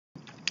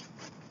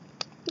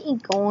Hey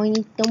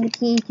guys, double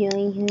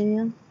TJ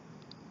here.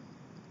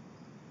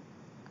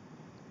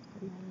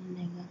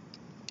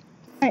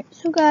 Alright,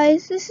 so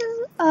guys, this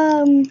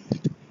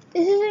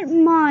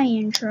isn't my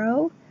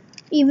intro,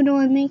 even though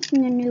I'm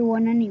making a new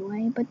one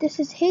anyway, but this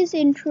is his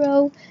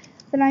intro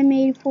that I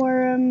made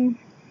for him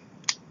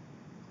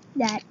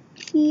that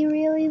he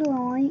really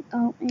liked.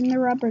 Oh, and the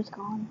rubber's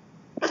gone.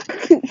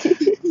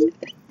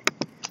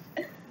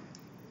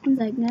 One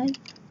sec, guys.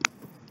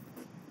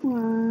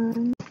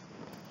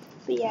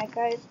 But yeah,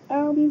 guys,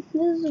 this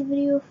is a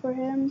video for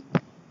him.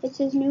 It's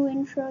his new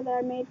intro that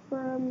I made for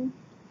him,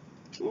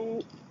 and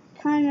it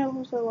kind of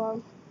was a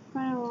long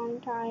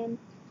time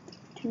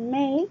to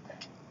make.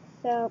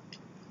 So,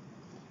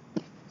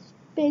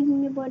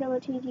 begging your boy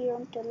WTG,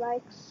 don't to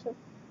like,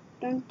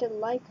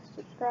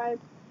 subscribe.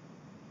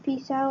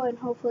 Peace out, and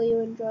hopefully you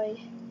enjoy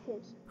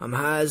his. I'm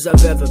high as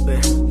I've ever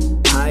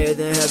been, higher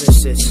than heaven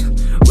sits.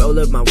 Roll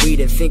up my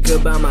weed and think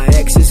about my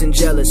exes and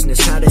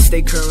jealousness, how to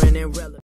stay current and relevant.